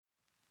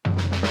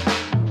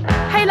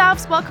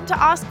loves, welcome to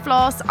Ask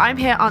Floss. I'm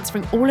here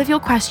answering all of your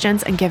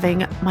questions and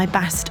giving my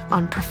best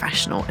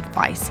unprofessional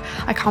advice.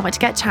 I can't wait to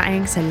get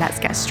chatting, so let's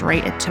get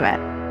straight into it.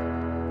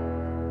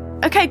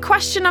 Okay,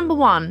 question number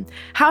 1.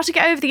 How to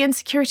get over the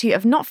insecurity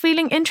of not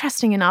feeling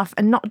interesting enough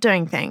and not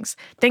doing things.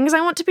 Things I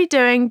want to be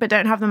doing but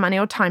don't have the money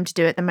or time to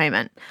do at the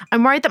moment.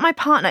 I'm worried that my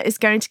partner is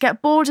going to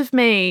get bored of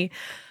me.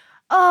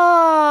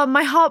 Oh,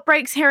 my heart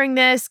breaks hearing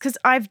this because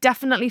I've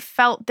definitely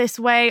felt this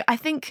way. I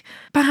think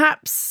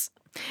perhaps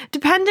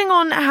depending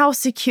on how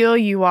secure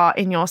you are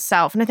in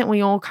yourself, and I think we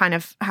all kind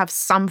of have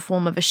some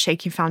form of a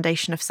shaky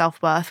foundation of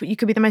self-worth. You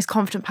could be the most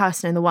confident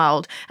person in the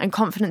world, and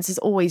confidence is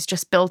always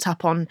just built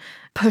up on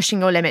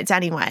pushing your limits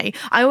anyway.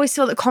 I always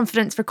feel that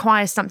confidence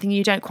requires something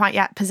you don't quite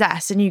yet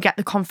possess, and you get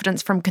the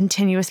confidence from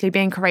continuously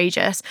being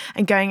courageous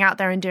and going out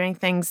there and doing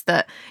things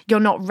that you're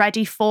not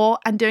ready for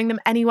and doing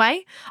them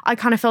anyway. I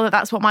kind of feel that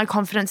that's what my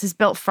confidence is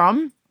built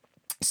from.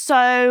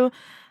 So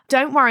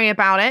don't worry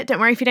about it.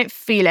 Don't worry if you don't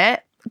feel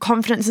it.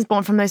 Confidence is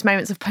born from those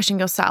moments of pushing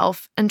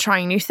yourself and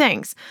trying new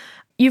things.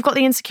 You've got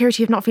the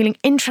insecurity of not feeling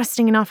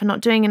interesting enough and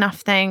not doing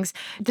enough things.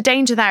 The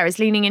danger there is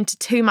leaning into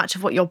too much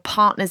of what your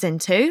partner's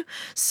into.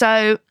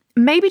 So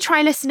maybe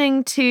try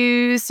listening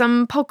to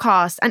some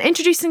podcasts and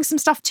introducing some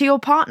stuff to your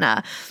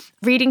partner.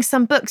 Reading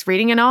some books,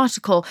 reading an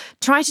article.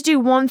 Try to do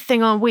one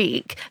thing a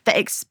week that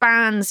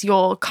expands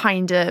your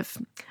kind of,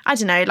 I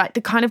don't know, like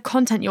the kind of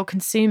content you're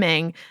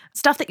consuming,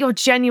 stuff that you're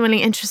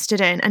genuinely interested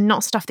in and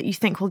not stuff that you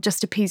think will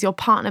just appease your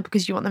partner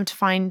because you want them to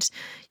find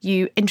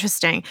you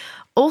interesting.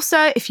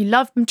 Also, if you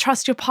love and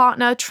trust your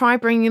partner, try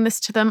bringing this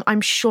to them.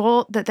 I'm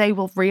sure that they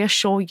will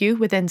reassure you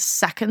within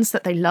seconds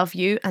that they love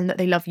you and that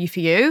they love you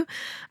for you.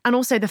 And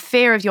also the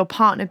fear of your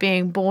partner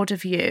being bored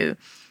of you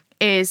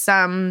is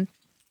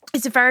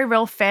it's a very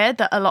real fear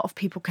that a lot of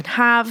people can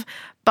have,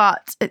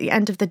 but at the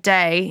end of the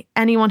day,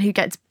 anyone who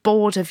gets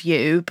bored of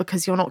you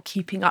because you're not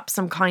keeping up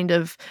some kind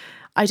of,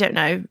 I don't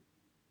know,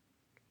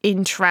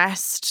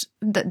 interest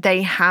that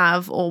they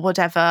have or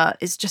whatever,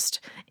 is just,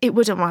 it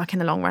wouldn't work in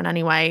the long run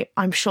anyway.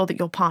 I'm sure that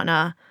your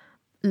partner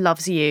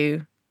loves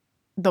you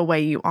the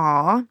way you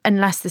are,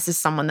 unless this is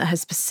someone that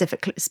has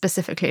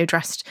specifically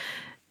addressed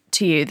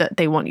to you that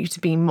they want you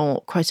to be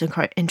more quote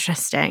unquote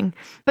interesting.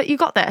 But you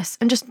got this,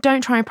 and just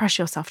don't try and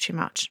pressure yourself too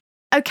much.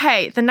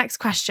 Okay, the next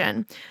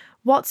question.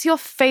 What's your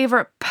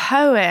favourite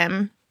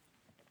poem?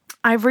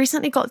 I've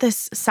recently got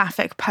this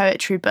sapphic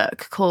poetry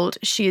book called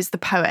She is the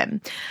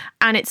Poem,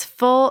 and it's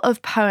full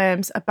of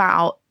poems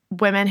about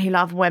women who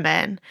love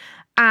women.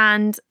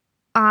 And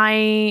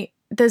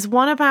there's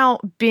one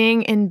about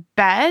being in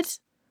bed.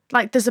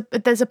 Like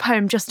there's a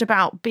poem just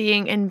about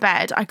being in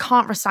bed. I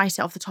can't recite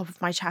it off the top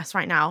of my chest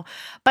right now,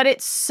 but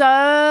it's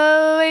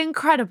so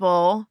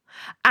incredible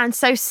and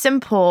so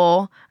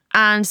simple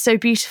and so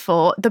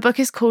beautiful. The book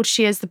is called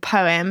She is the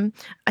Poem.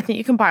 I think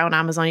you can buy it on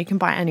Amazon. You can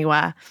buy it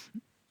anywhere.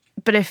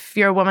 But if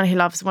you're a woman who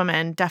loves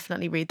women,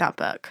 definitely read that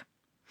book.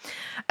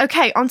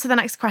 Okay, on to the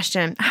next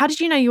question. How did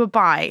you know you were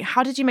bi?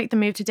 How did you make the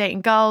move to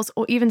dating girls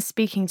or even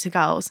speaking to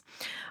girls?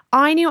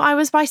 I knew I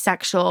was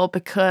bisexual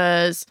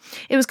because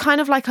it was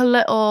kind of like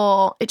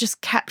it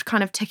just kept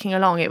kind of ticking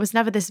along. It was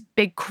never this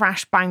big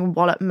crash bang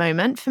wallop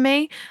moment for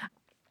me.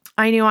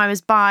 I knew I was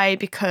bi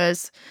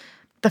because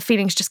the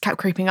feelings just kept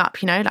creeping up,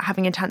 like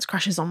having intense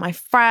crushes on my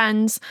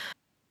friends,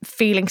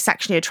 feeling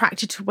sexually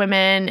attracted to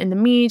women in the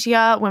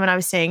media, women I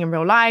was seeing in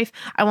real life.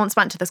 I once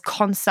went to this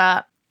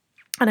concert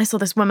and I saw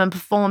this woman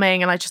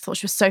performing and I just thought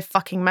she was so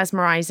fucking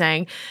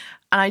mesmerizing.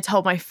 And I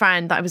told my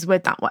friend that I was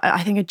with that,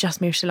 I think I'd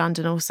just moved to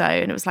London also,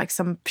 and it was like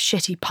some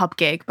shitty pub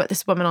gig, but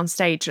this woman on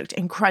stage looked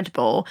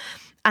incredible.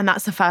 And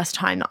that's the first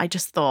time that I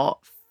just thought,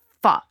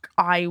 fuck,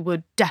 I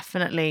would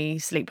definitely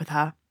sleep with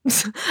her.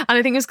 And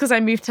I think it's because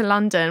I moved to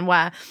London,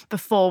 where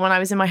before, when I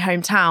was in my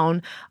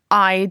hometown,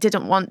 I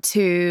didn't want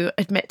to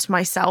admit to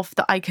myself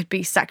that I could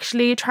be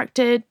sexually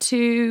attracted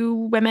to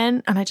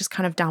women, and I just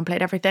kind of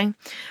downplayed everything.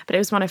 But it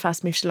was when I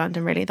first moved to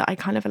London, really, that I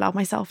kind of allowed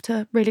myself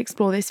to really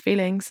explore those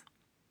feelings.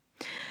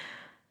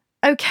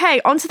 Okay,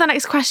 on to the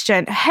next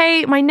question.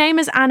 Hey, my name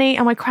is Annie,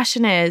 and my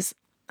question is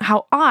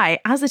how I,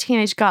 as a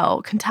teenage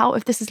girl, can tell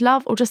if this is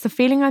love or just the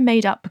feeling I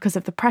made up because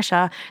of the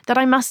pressure that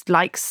I must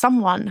like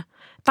someone.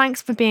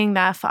 Thanks for being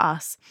there for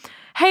us.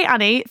 Hey,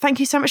 Annie, thank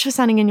you so much for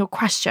sending in your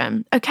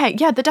question. Okay,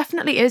 yeah, there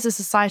definitely is a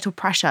societal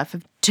pressure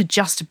to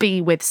just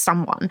be with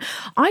someone.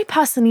 I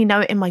personally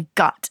know it in my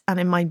gut and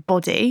in my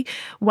body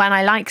when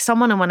I like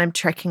someone and when I'm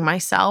tricking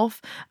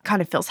myself. It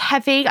kind of feels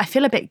heavy. I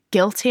feel a bit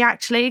guilty,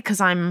 actually, because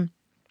I'm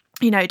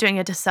doing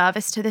a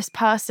disservice to this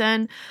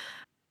person.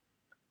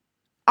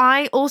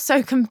 I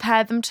also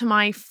compare them to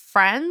my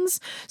friends.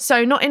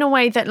 So not in a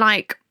way that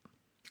like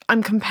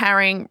I'm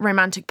comparing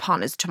romantic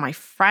partners to my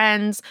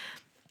friends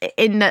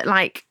in that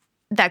like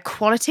their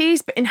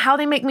qualities, but in how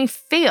they make me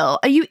feel.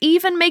 Are you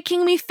even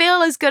making me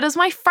feel as good as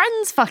my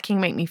friends fucking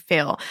make me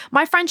feel?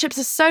 My friendships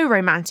are so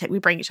romantic. We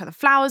bring each other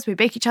flowers, we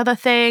bake each other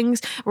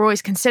things, we're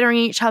always considering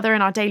each other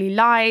in our daily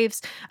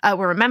lives,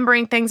 we're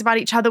remembering things about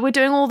each other, we're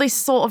doing all this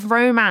sort of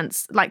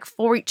romance like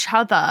for each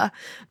other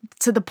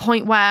to the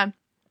point where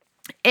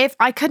if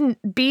I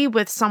couldn't be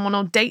with someone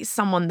or date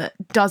someone that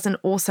doesn't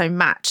also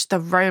match the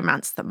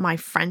romance that my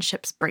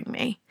friendships bring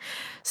me.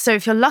 So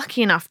if you're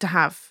lucky enough to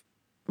have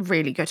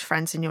really good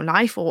friends in your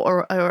life,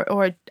 or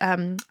I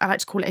like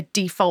to call it a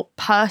default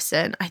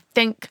person,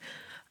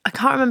 I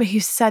can't remember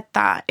who said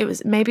that.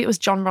 Maybe it was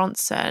John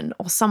Ronson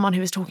or someone who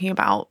was talking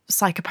about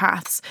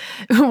psychopaths.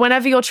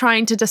 Whenever you're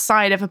trying to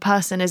decide if a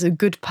person is a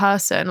good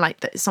person, like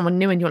that someone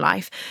new in your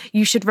life,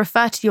 you should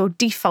refer to your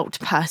default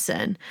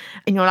person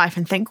in your life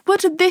and think,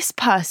 would this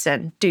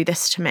person do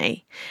this to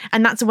me?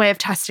 And that's a way of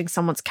testing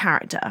someone's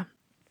character.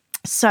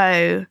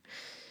 So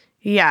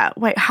yeah,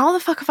 wait, how the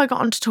fuck have I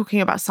got onto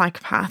talking about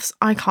psychopaths?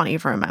 I can't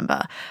even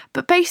remember.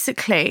 But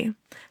basically,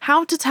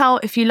 how to tell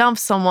if you love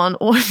someone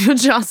or if you're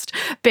just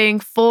being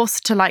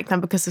forced to like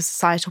them because of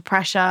societal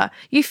pressure.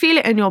 You feel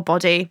it in your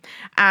body,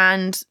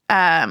 and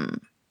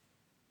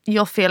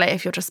you'll feel it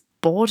if you're just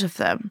bored of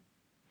them.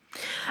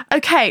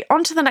 Okay,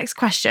 on to the next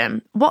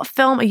question. What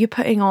film are you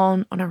putting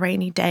on a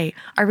rainy day?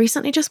 I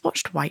recently just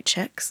watched White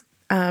Chicks,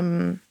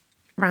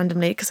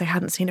 randomly, because I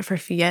hadn't seen it for a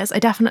few years. I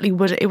definitely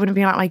would. It wouldn't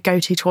be like my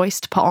go-to choice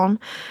to put on,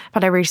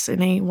 but I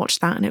recently watched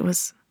that and it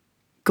was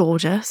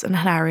gorgeous and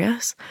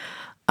hilarious.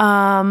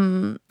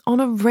 On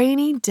a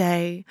rainy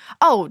day,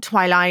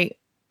 Twilight.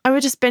 I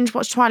would just binge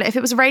watch Twilight. If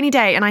it was a rainy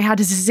day and I had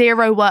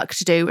zero work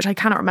to do, which I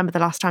cannot remember the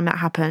last time that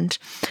happened,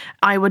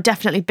 I would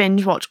definitely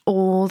binge watch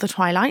all the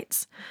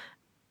Twilights.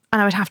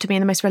 And I would have to be in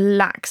the most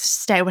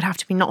relaxed state. I would have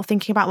to be not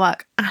thinking about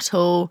work at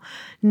all.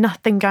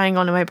 Nothing going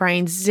on in my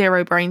brain.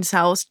 Zero brain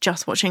cells.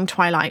 Just watching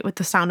Twilight with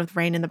the sound of the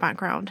rain in the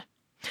background.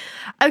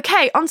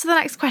 Okay, on to the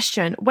next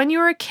question. When you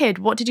were a kid,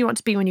 what did you want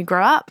to be when you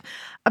grew up?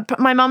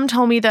 My mum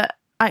told me that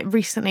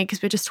recently,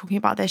 because we were just talking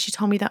about this, she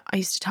told me that I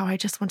used to tell her I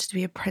just wanted to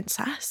be a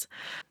princess.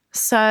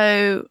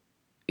 So,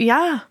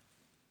 yeah.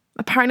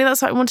 Apparently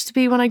that's what I wanted to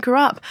be when I grew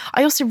up.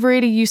 I also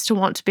really used to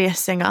want to be a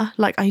singer.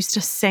 Like, I used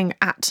to sing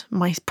at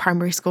my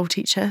primary school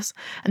teachers,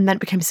 and then it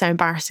became so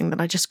embarrassing that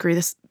I just grew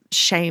this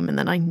shame and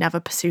then I never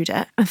pursued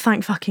it. And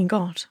thank fucking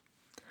God.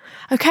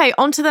 Okay,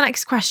 on to the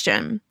next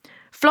question.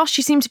 Floss,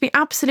 you seem to be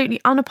absolutely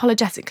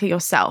unapologetically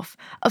yourself.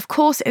 Of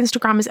course,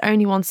 Instagram is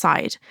only one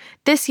side.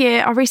 This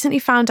year, I recently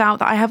found out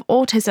that I have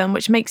autism,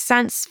 which makes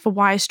sense for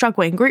why I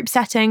struggle in group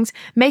settings,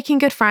 making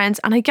good friends,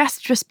 and I guess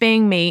just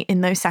being me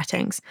in those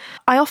settings.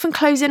 I often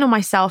close in on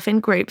myself in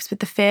groups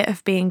with the fear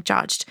of being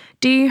judged.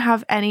 Do you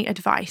have any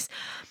advice?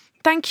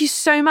 Thank you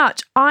so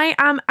much. I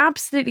am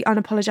absolutely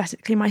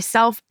unapologetically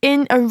myself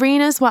in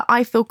arenas where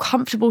I feel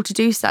comfortable to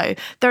do so.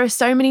 There are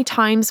so many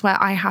times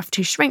where I have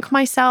to shrink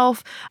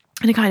myself,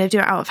 and I kind of do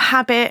it out of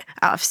habit,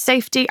 out of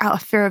safety, out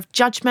of fear of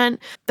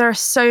judgment. There are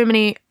so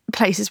many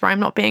places where I'm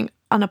not being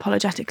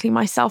unapologetically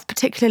myself,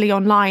 particularly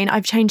online.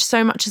 I've changed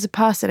so much as a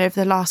person over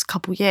the last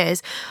couple of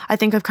years. I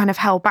think I've kind of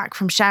held back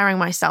from sharing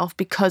myself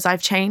because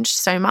I've changed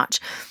so much.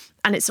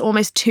 And it's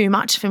almost too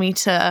much for me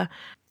to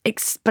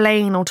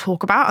explain or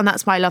talk about. And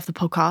that's why I love the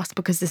podcast,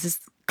 because this is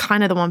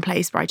kind of the one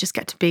place where I just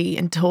get to be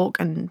and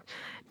talk and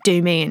do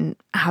me and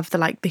have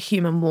the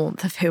human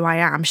warmth of who I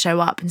am show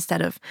up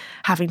instead of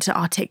having to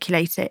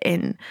articulate it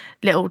in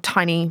little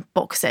tiny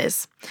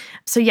boxes.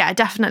 So yeah,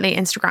 definitely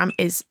Instagram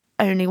is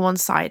only one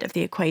side of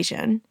the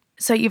equation.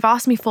 So you've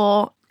asked me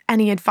for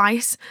any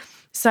advice.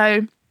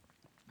 So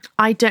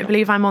I don't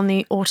believe I'm on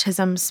the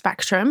autism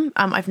spectrum.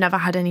 I've never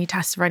had any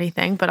tests or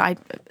anything, but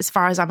as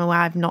far as I'm aware,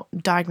 I'm not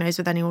diagnosed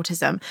with any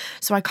autism.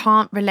 So I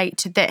can't relate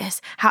to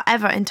this.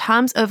 However, in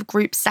terms of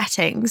group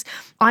settings,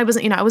 I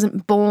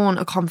wasn't born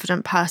a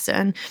confident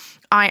person.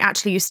 I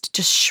actually used to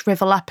just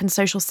shrivel up in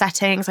social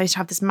settings. I used to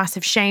have this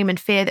massive shame and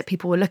fear that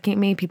people were looking at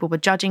me, people were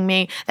judging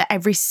me, that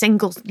every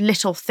single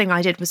little thing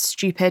I did was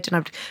stupid, and I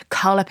would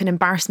curl up in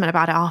embarrassment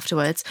about it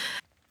afterwards.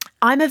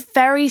 I'm a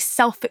very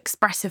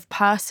self-expressive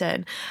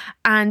person,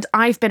 and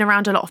I've been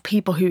around a lot of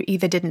people who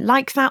either didn't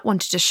like that,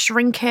 wanted to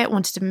shrink it,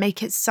 wanted to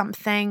make it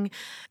something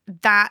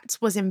that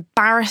was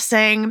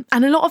embarrassing.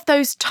 And a lot of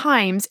those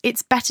times,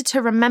 it's better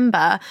to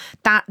remember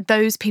that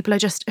those people are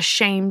just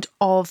ashamed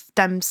of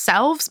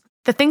themselves.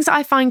 The things that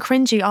I find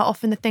cringy are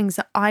often the things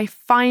that I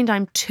find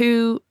I'm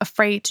too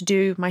afraid to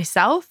do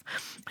myself,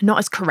 not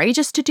as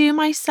courageous to do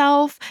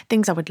myself,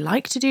 things I would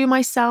like to do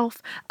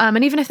myself.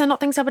 And even if they're not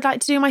things I would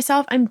like to do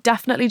myself, I'm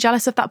definitely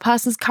jealous of that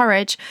person's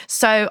courage.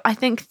 So I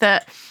think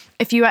that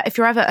if you're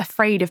ever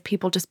afraid of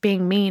people just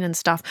being mean and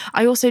stuff,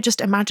 I also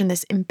just imagine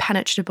this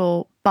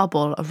impenetrable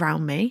bubble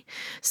around me.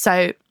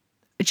 So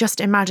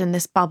just imagine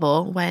this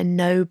bubble where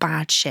no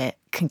bad shit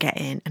can get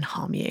in and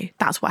harm you.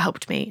 That's what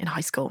helped me in high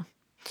school.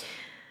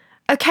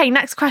 Okay,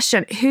 next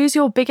question. Who's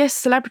your biggest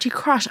celebrity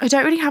crush? I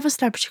don't really have a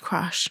celebrity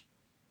crush.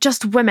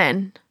 Just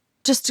women.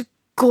 Just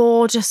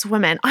gorgeous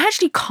women. I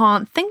actually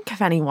can't think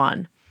of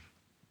anyone.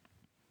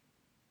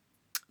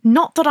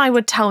 Not that I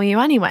would tell you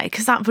anyway,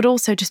 because that would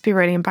also just be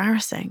really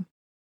embarrassing.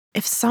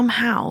 If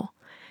somehow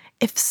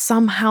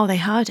they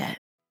heard it.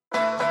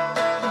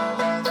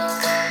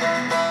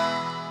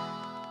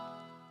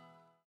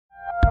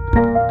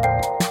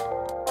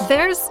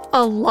 There's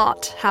a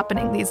lot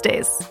happening these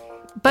days.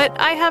 But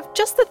I have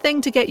just the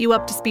thing to get you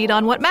up to speed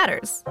on what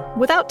matters,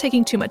 without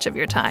taking too much of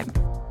your time.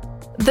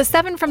 The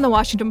 7 from the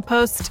Washington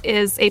Post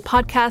is a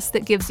podcast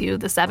that gives you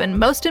the 7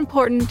 most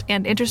important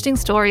and interesting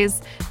stories,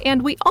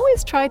 and we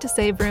always try to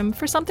save room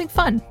for something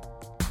fun.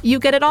 You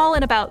get it all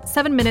in about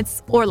 7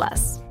 minutes or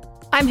less.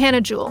 I'm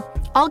Hannah Jewell.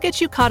 I'll get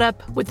you caught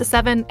up with the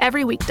 7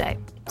 every weekday.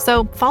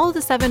 So follow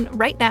the 7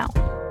 right now.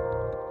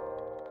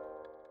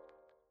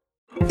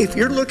 If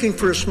you're looking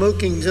for a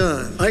smoking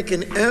gun, I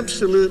can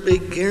absolutely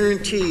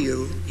guarantee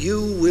you,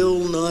 you will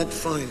not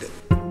find it.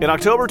 In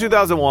October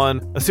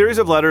 2001, a series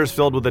of letters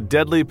filled with a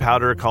deadly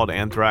powder called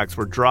anthrax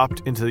were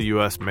dropped into the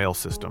U.S. mail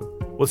system.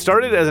 What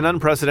started as an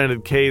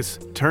unprecedented case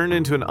turned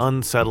into an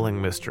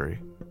unsettling mystery.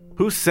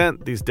 Who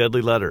sent these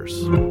deadly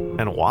letters,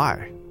 and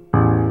why?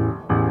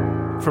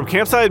 From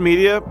Campside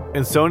Media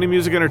and Sony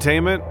Music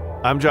Entertainment,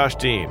 I'm Josh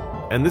Dean,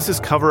 and this is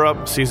Cover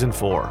Up Season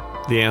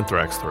 4, The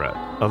Anthrax Threat,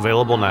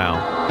 available now.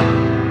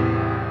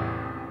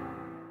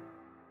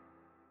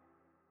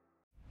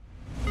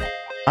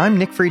 I'm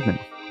Nick Friedman.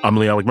 I'm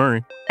Lee Alec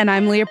Murray. And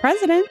I'm Leah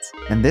President.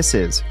 And this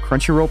is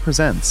Crunchyroll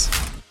Presents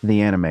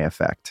The Anime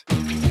Effect.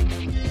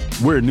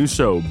 We're a new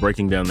show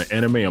breaking down the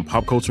anime and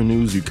pop culture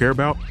news you care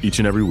about each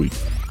and every week.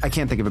 I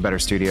can't think of a better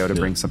studio to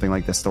bring something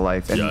like this to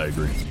life. And I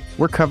agree.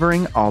 We're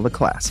covering all the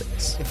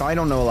classics. If I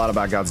don't know a lot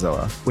about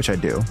Godzilla, which I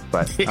do,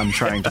 but I'm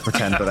trying to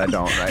pretend that I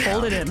don't right now.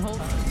 Hold it in.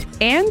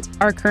 And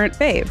our current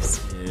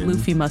faves.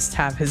 Luffy must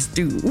have his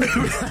due.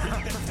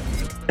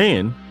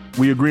 And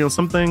we agree on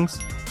some things,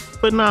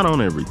 but not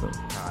on everything.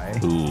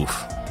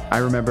 Oof. I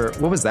remember,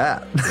 what was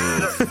that?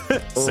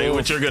 Say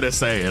what you're going to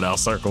say and I'll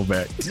circle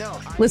back.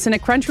 Listen to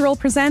Crunchyroll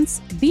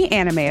Presents The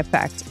Anime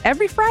Effect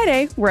every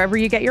Friday, wherever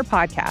you get your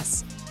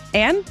podcasts.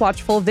 And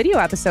watch full video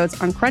episodes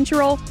on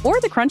Crunchyroll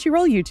or the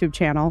Crunchyroll YouTube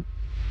channel.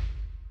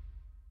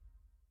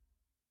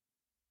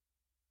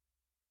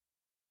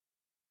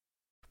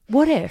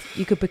 What if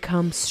you could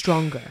become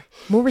stronger,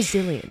 more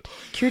resilient,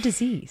 cure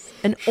disease,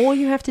 and all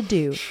you have to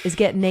do is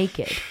get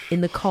naked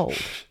in the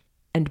cold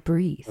and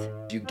breathe?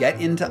 You get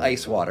into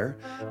ice water,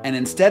 and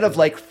instead of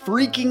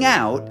freaking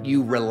out,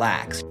 you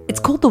relax.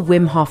 It's called the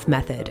Wim Hof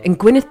method, and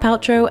Gwyneth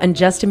Paltrow and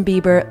Justin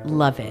Bieber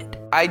love it.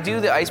 I do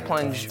the ice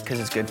plunge because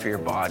it's good for your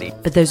body.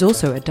 But there's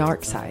also a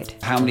dark side.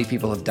 How many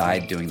people have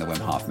died doing the Wim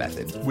Hof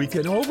method? We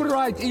can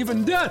override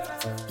even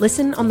death.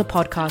 Listen on the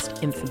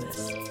podcast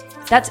Infamous.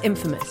 That's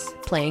Infamous,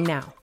 playing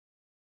now.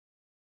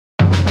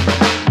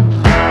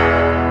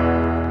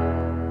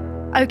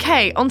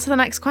 Okay, on to the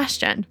next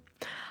question.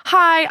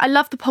 Hi, I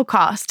love the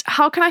podcast.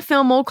 How can I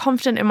feel more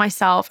confident in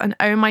myself and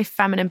own my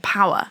feminine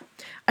power?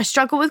 I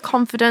struggle with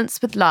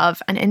confidence, with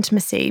love and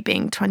intimacy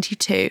being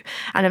 22,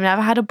 and I've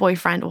never had a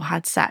boyfriend or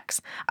had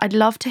sex. I'd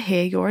love to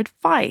hear your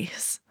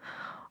advice.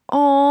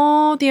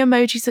 Oh, the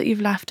emojis that you've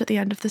left at the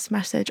end of this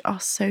message are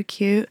so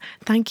cute.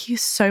 Thank you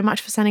so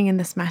much for sending in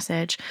this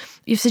message.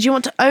 You've said you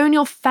want to own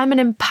your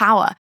feminine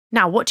power.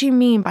 Now, what do you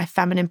mean by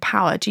feminine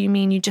power? Do you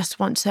mean you just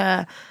want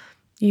to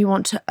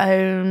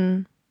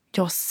own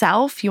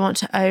yourself? You want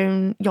to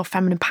own your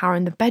feminine power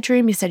in the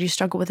bedroom? You said you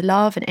struggle with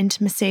love and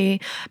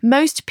intimacy.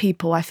 Most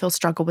people, I feel,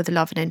 struggle with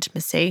love and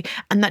intimacy,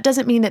 and that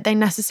doesn't mean that they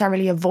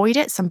necessarily avoid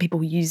it. Some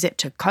people use it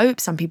to cope.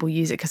 Some people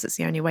use it because it's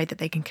the only way that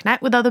they can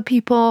connect with other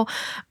people.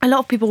 A lot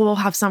of people will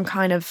have some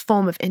kind of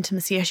form of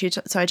intimacy issue,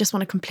 so I just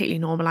want to completely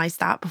normalize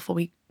that before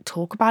we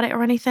talk about it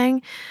or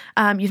anything.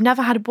 You've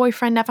never had a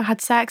boyfriend, never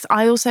had sex.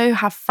 I also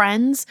have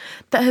friends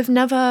that have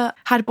never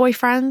had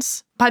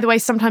boyfriends. By the way,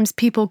 sometimes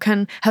people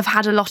can have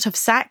had a lot of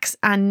sex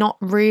and not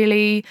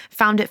really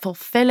found it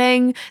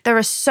fulfilling. There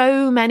are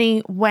so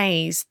many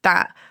ways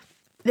that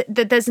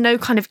there's no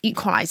kind of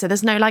equalizer.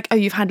 There's no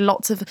you've had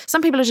lots of,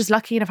 some people are just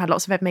lucky and have had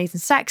lots of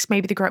amazing sex.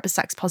 Maybe they grew up with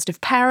sex positive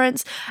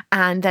parents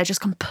and they're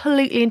just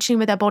completely in tune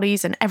with their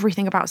bodies and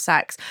everything about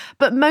sex.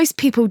 But most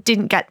people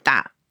didn't get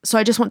that. So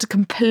I just want to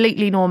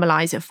completely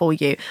normalize it for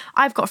you.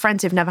 I've got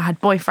friends who've never had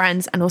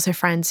boyfriends and also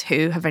friends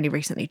who have only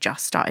recently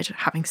just started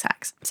having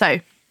sex.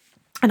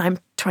 And I'm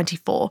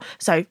 24,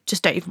 so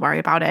just don't even worry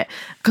about it.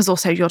 Because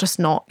also you're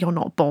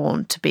not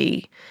born to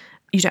be,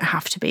 you don't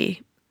have to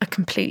be a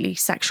completely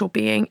sexual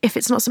being if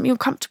it's not something you're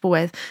comfortable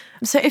with.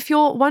 So if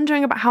you're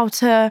wondering about how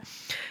to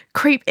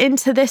creep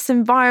into this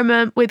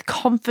environment with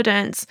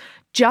confidence,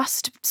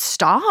 just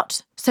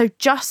start. So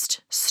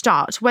just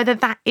start, whether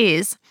that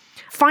is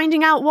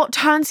finding out what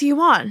turns you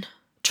on,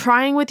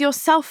 trying with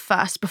yourself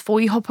first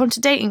before you hop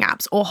onto dating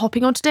apps, or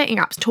hopping onto dating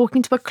apps,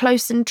 talking to a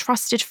close and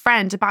trusted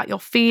friend about your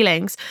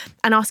feelings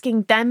and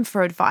asking them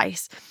for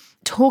advice.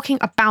 Talking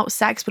about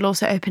sex will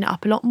also open it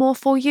up a lot more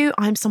for you.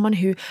 I'm someone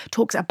who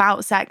talks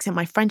about sex in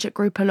my friendship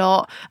group a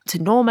lot to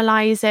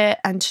normalize it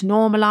and to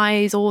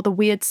normalize all the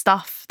weird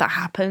stuff that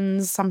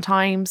happens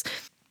sometimes.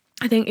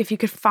 I think if you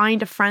could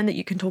find a friend that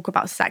you can talk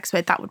about sex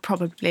with, that would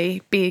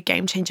probably be a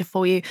game changer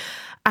for you.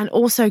 And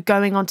also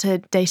going onto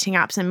dating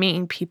apps and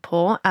meeting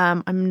people.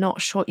 I'm not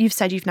sure. You've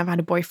said you've never had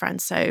a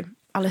boyfriend, so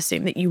I'll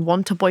assume that you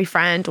want a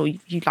boyfriend, or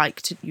you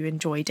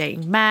enjoy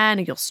dating men,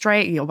 or you're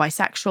straight, or you're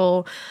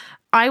bisexual.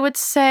 I would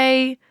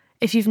say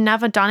If you've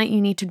never done it, you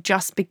need to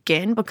just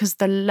begin, because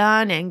the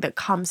learning that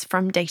comes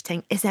from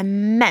dating is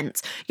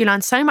immense. You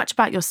learn so much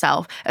about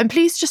yourself, and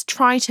please just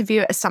try to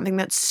view it as something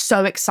that's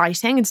so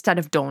exciting instead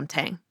of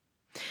daunting.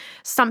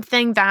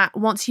 Something that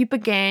once you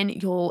begin,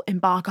 you'll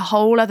embark a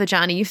whole other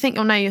journey. You think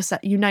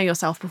you know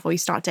yourself before you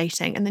start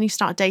dating, and then you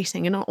start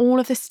dating and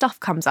all of this stuff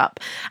comes up,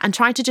 and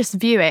try to just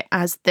view it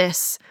as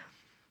this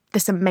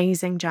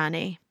amazing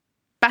journey.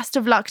 Best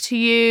of luck to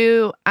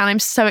you, and I'm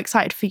so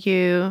excited for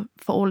you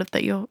for all of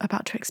that you're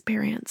about to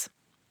experience.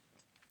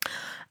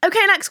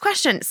 Okay, next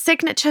question.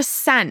 Signature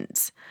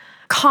scent.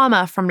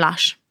 Karma from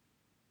Lush.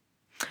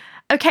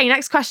 Okay,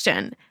 next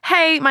question.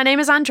 Hey, my name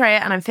is Andrea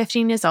and I'm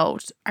 15 years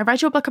old. I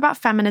read your book about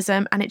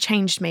feminism and it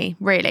changed me,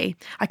 really.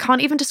 I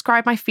can't even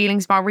describe my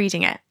feelings while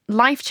reading it.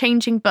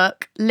 Life-changing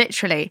book,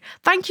 literally.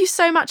 Thank you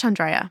so much,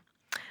 Andrea.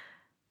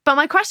 But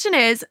my question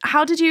is,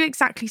 how did you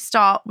exactly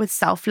start with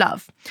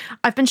self-love?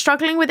 I've been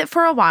struggling with it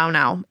for a while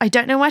now. I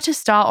don't know where to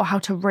start or how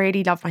to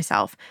really love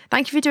myself.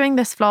 Thank you for doing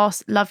this,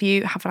 Floss. Love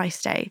you. Have a nice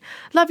day.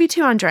 Love you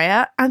too,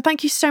 Andrea. And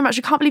thank you so much.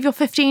 I can't believe you're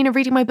 15 and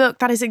reading my book.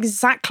 That is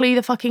exactly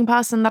the fucking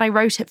person that I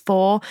wrote it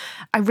for.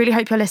 I really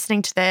hope you're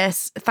listening to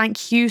this.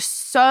 Thank you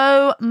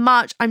so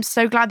much. I'm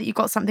so glad that you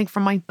got something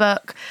from my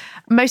book.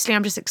 Mostly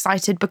I'm just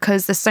excited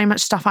because there's so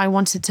much stuff I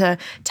wanted to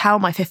tell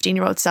my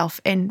 15-year-old self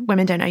in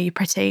Women Don't Know You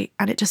Pretty.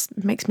 And it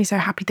just makes me so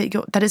happy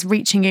that it's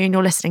reaching you and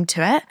you're listening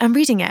to it and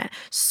reading it.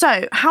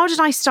 So how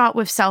did I start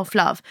with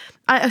self-love?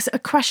 A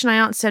question I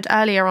answered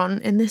earlier on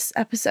in this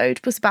episode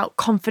was about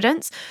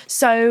confidence.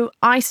 So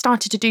I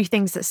started to do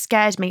things that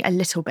scared me a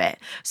little bit.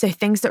 So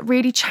things that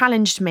really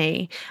challenged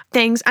me.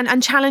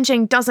 And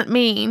challenging doesn't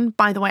mean,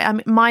 by the way,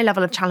 my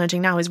level of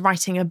challenging now is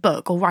writing a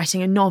book or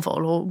writing a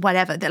novel or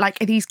whatever. They're like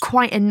these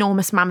quite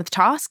enormous mammoth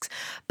tasks.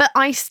 But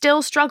I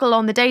still struggle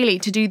on the daily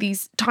to do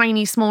these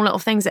tiny, small little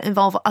things that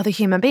involve other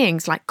human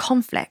beings, like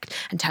conflict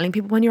and telling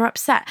people when you're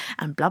upset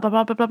and blah, blah,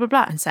 blah, blah, blah, blah,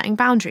 blah, and setting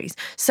boundaries.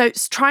 So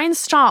try and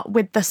start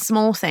with the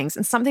small things,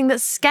 and something that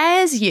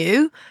scares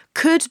you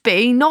could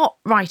be not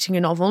writing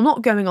a novel,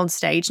 not going on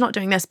stage, not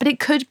doing this, but it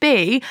could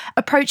be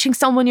approaching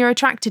someone you're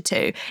attracted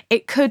to.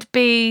 It could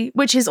be,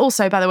 which is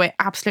also, by the way,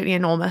 absolutely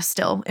enormous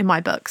still in my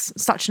books,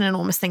 such an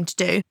enormous thing to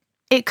do.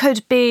 It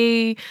could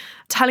be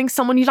telling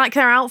someone you like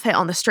their outfit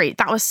on the street.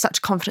 That was such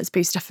a confidence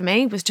booster for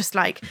me, was just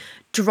like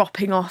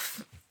dropping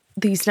off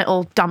these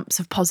little dumps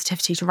of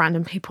positivity to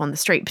random people on the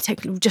street,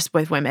 particularly just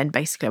with women.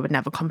 Basically, I would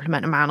never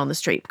compliment a man on the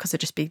street because I'd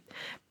just be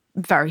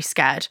very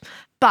scared.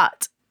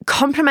 But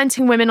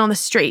complimenting women on the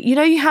street, you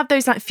know, you have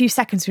those like few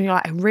seconds when you're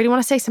like, I really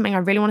want to say something, I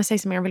really want to say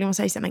something, I really want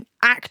to say something.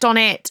 Act on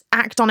it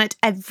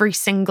every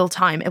single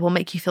time. It will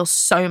make you feel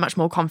so much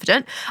more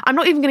confident. I'm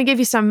not even going to give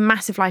you some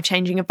massive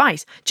life-changing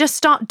advice. Just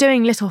start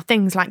doing little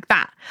things like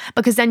that,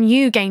 because then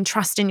you gain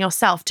trust in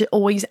yourself to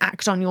always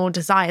act on your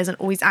desires and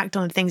always act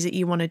on the things that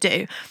you want to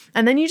do.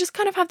 And then you just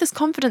kind of have this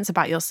confidence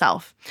about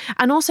yourself.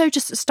 And also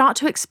just start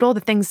to explore the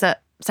things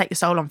that set your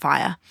soul on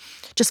fire.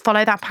 Just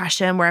follow that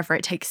passion wherever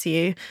it takes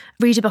you.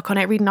 Read a book on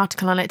it, read an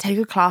article on it, take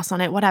a class on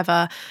it,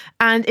 whatever.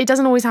 And it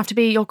doesn't always have to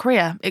be your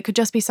career. It could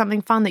just be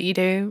something fun that you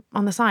do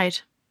on the side.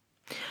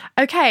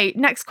 Okay,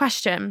 next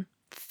question.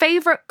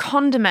 Favorite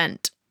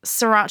condiment?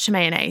 Sriracha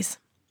mayonnaise.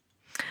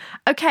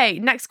 Okay,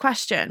 next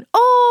question.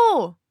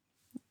 Oh,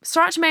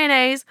 sriracha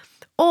mayonnaise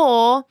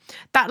or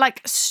that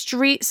like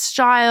street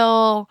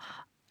style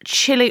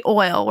chili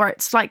oil, where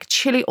it's like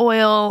chili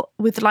oil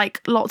with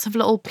like lots of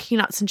little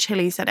peanuts and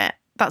chilies in it.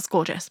 That's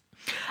gorgeous.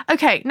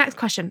 Okay, next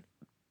question.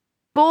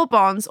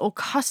 Bourbons or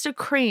custard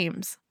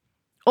creams,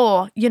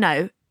 or, you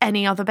know,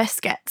 any other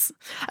biscuits.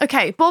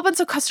 Okay, bourbons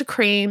or custard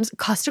creams.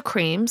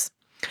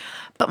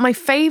 But my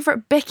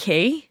favourite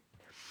bicky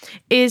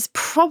is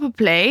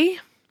probably,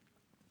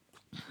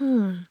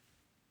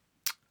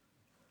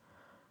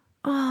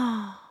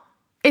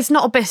 it's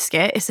not a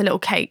biscuit, it's a little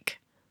cake.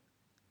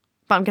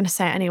 But I'm going to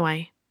say it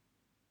anyway.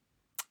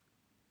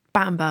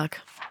 Battenberg.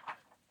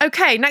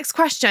 Okay, next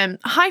question.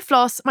 Hi,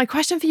 Floss. My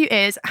question for you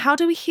is, how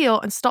do we heal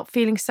and stop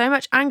feeling so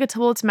much anger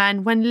towards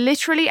men when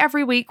literally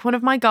every week one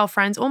of my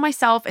girlfriends or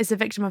myself is a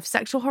victim of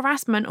sexual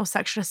harassment or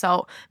sexual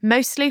assault,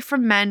 mostly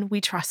from men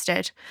we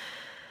trusted?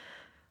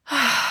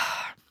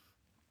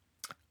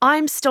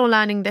 I'm still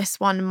learning this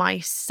one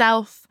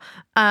myself.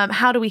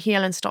 How do we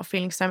heal and stop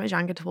feeling so much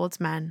anger towards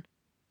men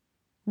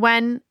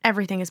when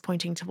everything is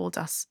pointing towards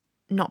us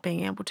not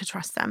being able to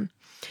trust them?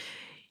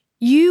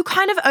 You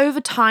kind of over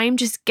time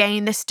just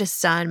gain this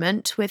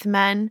discernment with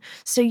men.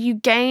 So you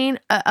gain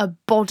a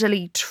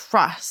bodily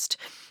trust,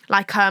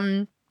 like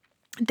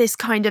this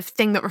kind of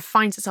thing that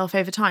refines itself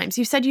over time.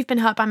 So you said you've been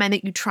hurt by men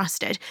that you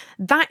trusted.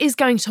 That is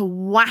going to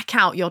whack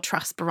out your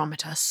trust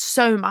barometer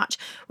so much.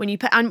 When you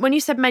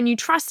said men you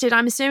trusted,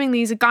 I'm assuming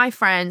these are guy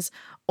friends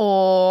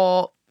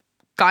or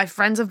guy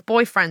friends of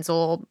boyfriends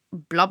or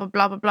blah, blah,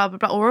 blah, blah, blah, blah,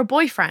 blah, or a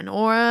boyfriend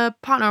or a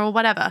partner or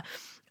whatever.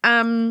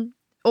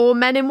 Or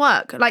men in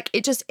work. Like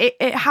it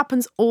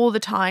happens all the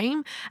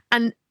time,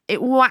 and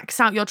it whacks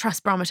out your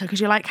trust barometer because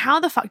you're like, how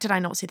the fuck did I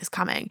not see this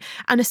coming?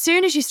 And as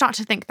soon as you start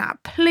to think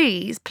that,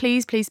 please,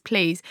 please, please,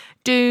 please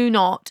do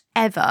not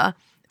ever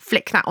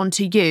flick that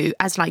onto you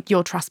as like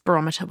your trust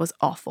barometer was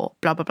off or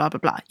blah, blah, blah, blah,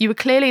 blah. You were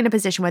clearly in a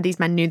position where these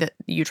men knew that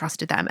you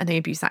trusted them and they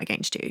abused that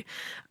against you.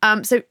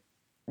 So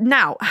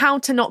now, how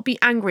to not be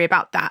angry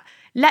about that?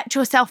 Let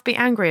yourself be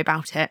angry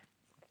about it.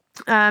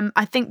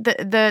 I think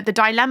that the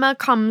dilemma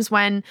comes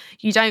when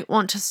you don't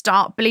want to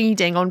start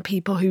bleeding on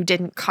people who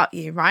didn't cut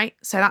you, right?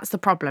 So that's the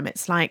problem.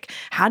 It's like,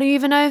 how do you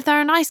even know if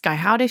they're a nice guy?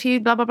 How do you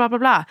blah, blah, blah, blah,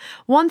 blah.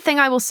 One thing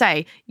I will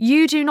say,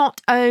 you do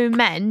not owe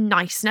men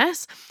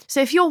niceness.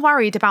 So if you're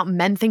worried about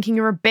men thinking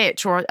you're a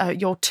bitch or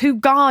you're too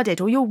guarded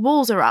or your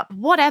walls are up,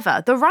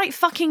 whatever, the right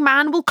fucking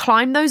man will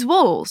climb those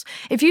walls.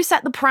 If you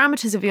set the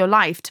parameters of your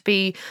life to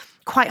be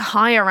quite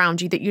high around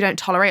you, that you don't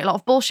tolerate a lot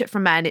of bullshit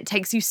from men, it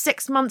takes you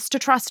 6 months to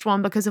trust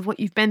one because of what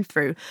you've been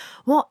through,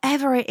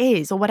 whatever it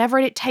is, or whatever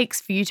it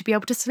takes for you to be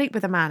able to sleep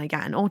with a man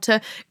again, or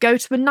to go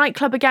to a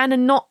nightclub again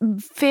and not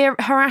fear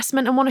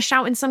harassment and want to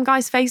shout in some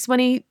guy's face when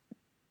he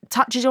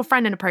touches your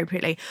friend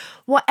inappropriately,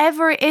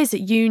 whatever it is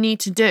that you need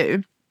to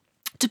do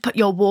to put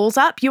your walls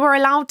up, you are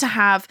allowed to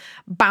have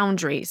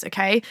boundaries,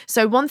 okay?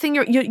 So one thing,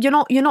 you're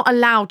not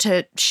allowed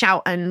to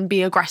shout and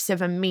be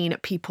aggressive and mean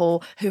at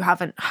people who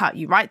haven't hurt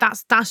you, right?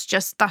 That's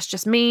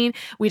just mean.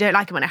 We don't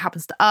like it when it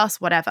happens to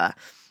us, whatever.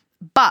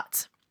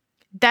 But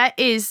there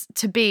is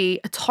to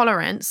be a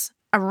tolerance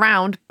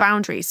around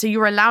boundaries. So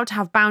you're allowed to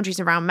have boundaries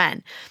around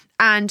men.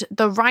 And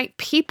the right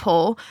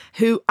people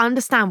who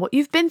understand what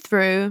you've been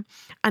through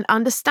and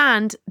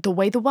understand the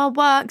way the world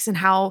works and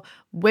how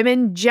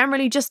women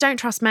generally just don't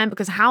trust men,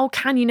 because how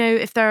can you know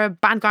if they're a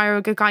bad guy or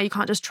a good guy? You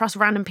can't just trust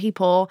random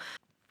people.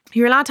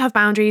 You're allowed to have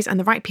boundaries and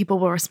the right people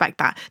will respect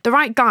that. The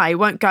right guy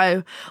won't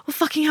go, well,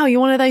 fucking hell, you're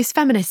one of those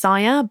feminists, are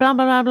you? Blah, blah,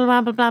 blah, blah,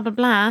 blah, blah, blah, blah,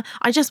 blah.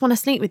 I just want to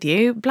sleep with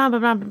you. Blah, blah,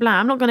 blah, blah, blah.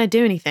 I'm not going to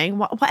do anything.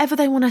 Whatever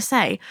they want to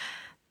say.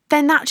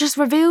 Then that just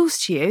reveals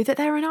to you that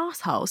they're an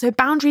asshole. So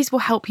boundaries will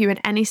help you in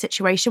any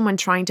situation when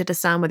trying to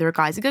discern whether a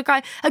guy's a good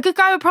guy. A good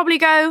guy would probably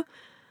go,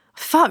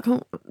 fuck,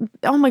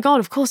 oh my God,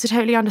 of course I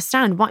totally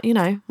understand. What,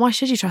 why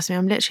should you trust me?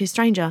 I'm literally a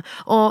stranger.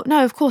 Or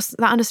no, of course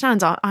that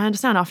understands. I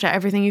understand after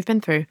everything you've been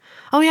through.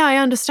 Oh yeah, I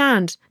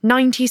understand.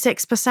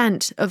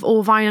 96% of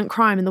all violent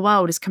crime in the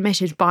world is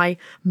committed by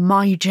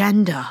my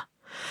gender.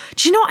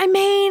 Do you know what I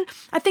mean?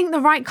 I think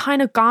the right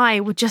kind of guy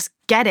would just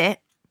get it.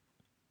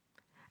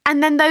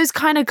 And then those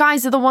kind of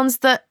guys are the ones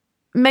that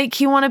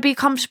make you want to be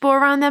comfortable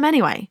around them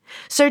anyway.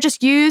 So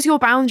just use your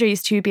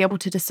boundaries to be able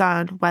to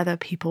discern whether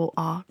people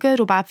are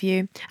good or bad for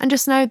you. And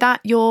just know that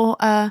your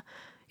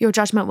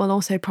judgment will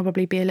also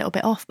probably be a little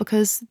bit off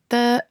because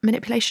the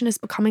manipulation is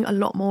becoming a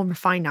lot more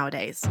refined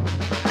nowadays.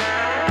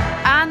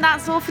 And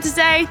that's all for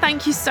today.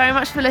 Thank you so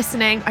much for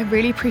listening. I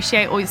really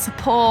appreciate all your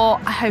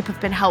support. I hope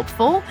I've been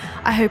helpful.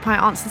 I hope I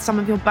answered some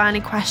of your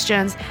burning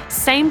questions.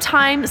 Same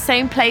time,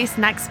 same place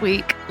next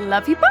week.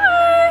 Love you.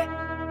 Bye.